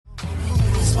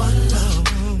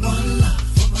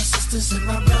sisters and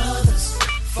my brothers,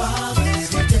 fathers,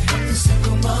 here to help the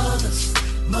single mothers,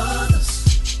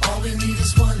 mothers. All we need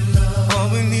is one love. All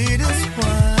we need is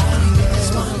one. All we need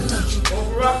is one love.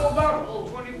 Barack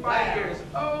Obama, 25 years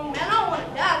old. Man, I don't want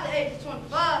to die at the age of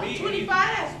 25. 25,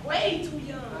 that's way too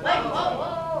young. Wait,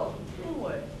 whoa.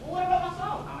 What? What about my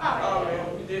song? Oh,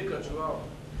 man, we did cut you off.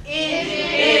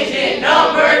 Engine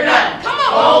number 9. Come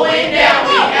on. Going down,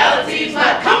 reality's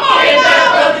not. Come on, get that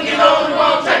brother, get on the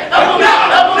wrong track. Up 'em out,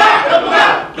 up 'em out, up 'em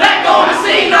out. Black on the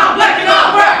scene, I'm blacking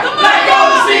out rap. Black on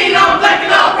the scene, I'm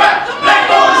blacking out rap. Black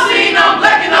on the scene, I'm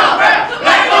blacking out rap.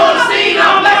 Black on the scene,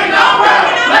 I'm blacking out rap.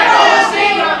 Black on the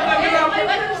scene, I'm blacking out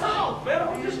rap. Man,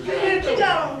 I'm just kidding. We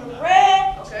got on the red,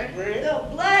 Okay. the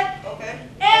black, Okay.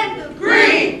 and the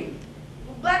Green.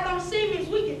 Black on the scene means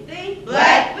we can think.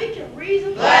 Black. We can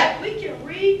reason. Black. We can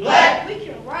read. Black. We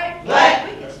can write. Black.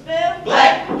 We can spell.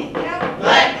 Black. We can count.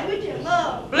 Black. And we can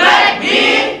love. Black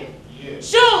men.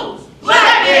 Shoes.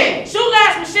 Black men.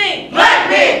 Shoelace machine. Black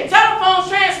men. Telephone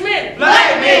transmitter.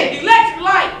 Black men. Electric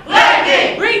light. Black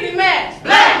men. Breathing mask.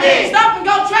 Black men. Stop and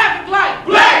go traffic light.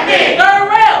 Black men. Third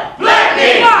rail. Black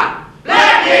men. Clock.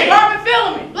 Black men. Carbon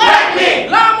filament. Black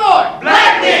men. Lawnmower.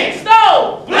 Black men.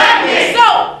 Stove. Black men.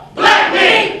 Soap. Black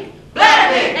men.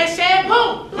 Black men. And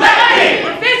shampoo. Black men.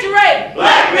 Refrigerator.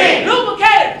 Black men.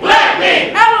 Lubricator. Black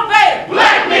men. Elevator.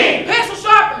 Black men. Pencil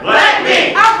sharpener. Black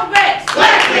men. Alphabets.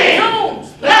 Black men. Tombs.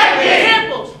 Black men.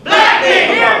 Temples. Black men.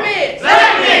 Pyramids.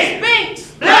 Black men. Sphinx.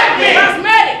 Black men.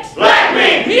 Cosmetics. Black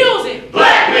men. Music.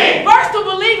 Black men. First to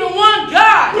believe in one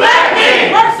God. Black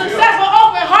men. First successful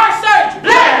open heart surgery.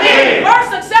 Black men. First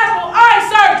successful eye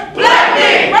surgery. Black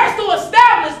men. First to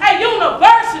establish a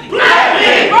university. Black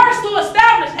men. First to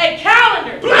establish a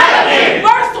calendar. Black men.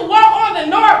 First to walk on the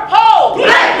North Pole.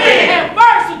 Black men. And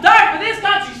first to die for this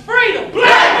country's freedom.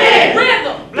 Black men.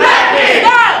 Rhythm. Black men.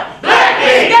 Style. Black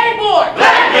men. Skateboard.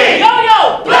 Black men.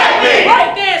 Yo-yo. Black men.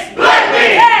 Breakdancing. Black men.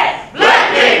 Tag. Black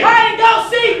men. Hide and go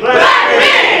seek. Black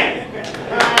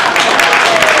men.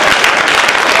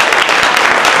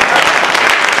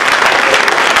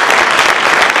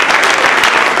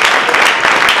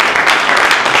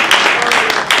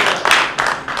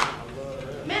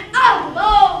 Man, I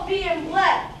love being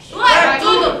black. Black to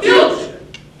the future.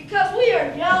 Because we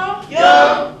are young,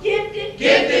 Young, gifted,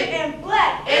 and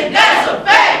black. and that's a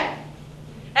fact.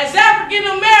 As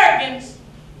African Americans,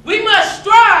 we must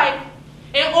strive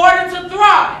in order to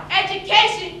thrive.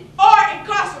 Education or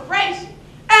incarceration.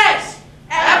 S.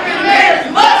 African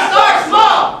Americans must start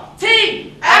small.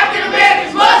 T. African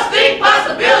Americans must think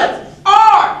possibilities.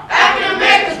 R. African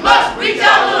Americans must reach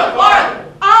out a little farther.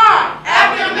 I.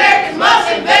 African Americans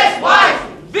must invest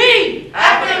wisely. V.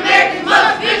 African Americans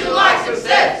must visualize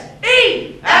success.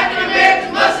 E. African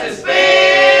Americans must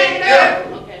expand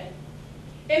carefully. Okay.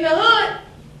 In the hood,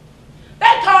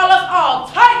 they call us all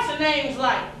types of names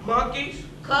like Monkeys,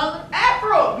 Color.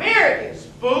 Afro-Americans.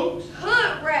 spooks,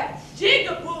 Hood rats.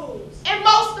 jigaboos. And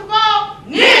most of all,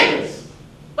 Niggas.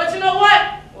 But you know what?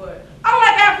 what? I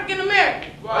like African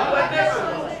American Right, what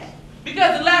difference?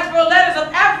 because the last four letters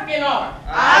of African are.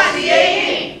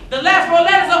 I-C-A-N. The last four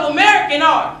letters of American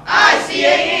are.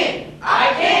 I-C-A-N. I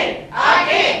can. I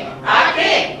can. I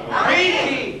can.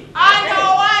 Read. I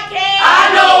know I can. I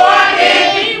know I can.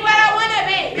 Be what I wanna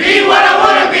be. Be what I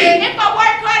want to be. If I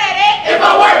work hard at it, If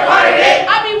I work hard at it,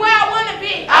 I'll be where I wanna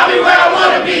be. I'll be where I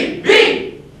want to be.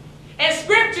 Be. And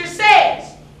scripture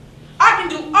says, I can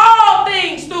do all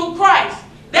things through Christ.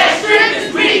 That strength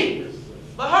is me.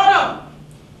 But hold on.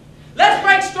 Let's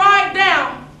break stride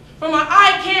down from an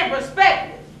I can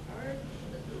perspective.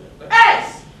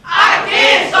 S. I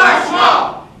can start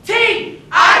small. T.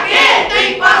 I can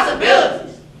think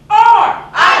possibilities. R.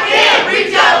 I can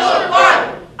reach out a little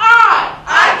farther.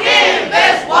 I. can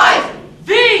invest wisely.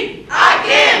 V. I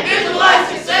can visualize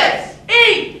success.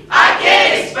 E. I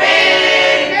can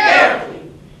expand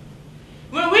carefully.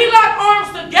 When we lock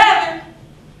arms together,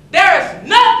 there is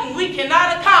nothing we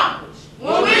cannot accomplish.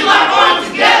 When we lock arms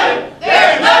together,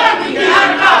 there is nothing we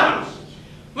cannot accomplish.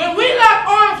 When we lock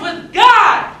arms with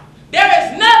God, there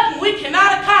is nothing we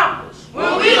cannot accomplish.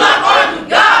 When we lock arms with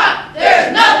God, there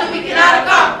is nothing we cannot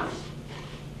accomplish.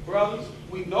 Brothers,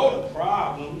 we know the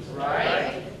problems.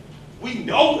 Right. We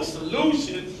know the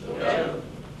solutions. Yeah.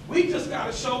 We just got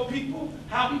to show people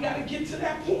how we got to get to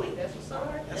that point. That's what's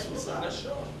up. That's what's up. Let's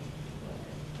show 'em.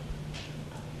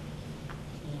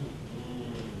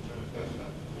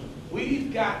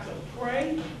 We've got to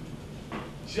pray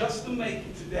just to make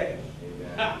it today.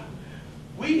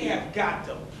 We have got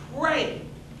to pray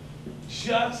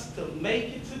just to make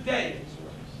it today.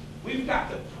 We've got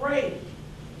to pray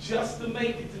just to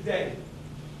make it today.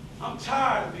 I'm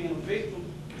tired of being a victim.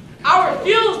 I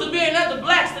refuse to be another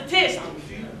black statistic.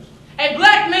 A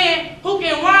black man who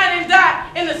can whine and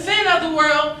die in the sin of the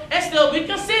world and still be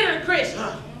considered a Christian.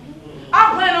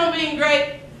 I plan on being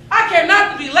great. I care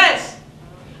not to be less.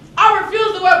 I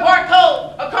refuse to wear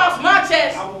barcode across my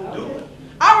chest. I won't do it.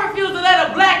 I refuse to let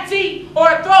a black tee or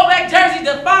a throwback jersey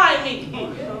define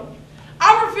me.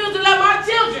 I refuse to let my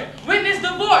children witness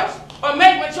divorce or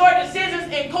make mature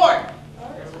decisions in court.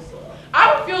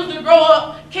 I refuse to grow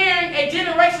up carrying a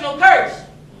generational curse.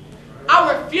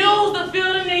 I refuse to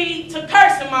feel the need to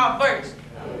curse in my verse.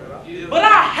 But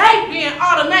I hate being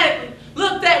automatically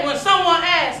looked at when someone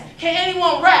asks, can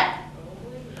anyone rap?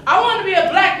 I want to be a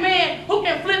black man who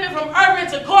can flip it from urban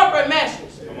to corporate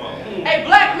measures. A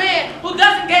black man who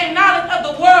doesn't gain knowledge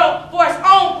of the world for his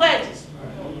own pleasures.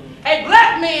 A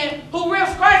black man who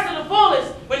lives Christ to the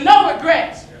fullest with no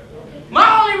regrets.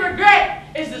 My only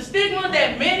regret is the stigma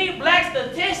that many black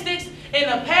statistics in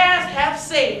the past have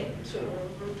said.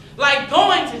 Like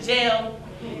going to jail,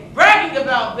 bragging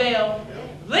about bail,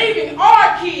 leaving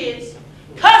our kids,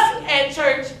 cussing at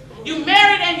church, you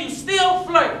married and you still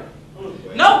flirt.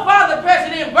 No father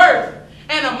president birth,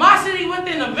 animosity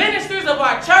within the ministers of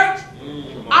our church.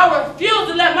 I refuse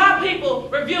to let my people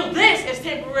review this as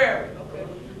temporary.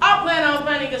 I plan on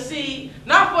planting a seed,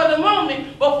 not for the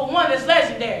moment, but for one that's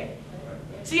legendary.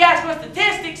 See, as for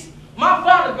statistics, my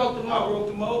father broke the mold. I broke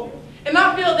the mold. And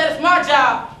I feel that it's my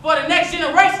job for the next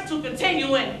generation to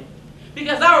continue in it.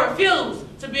 Because I refuse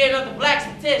to be another black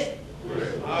statistic.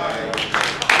 All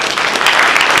right.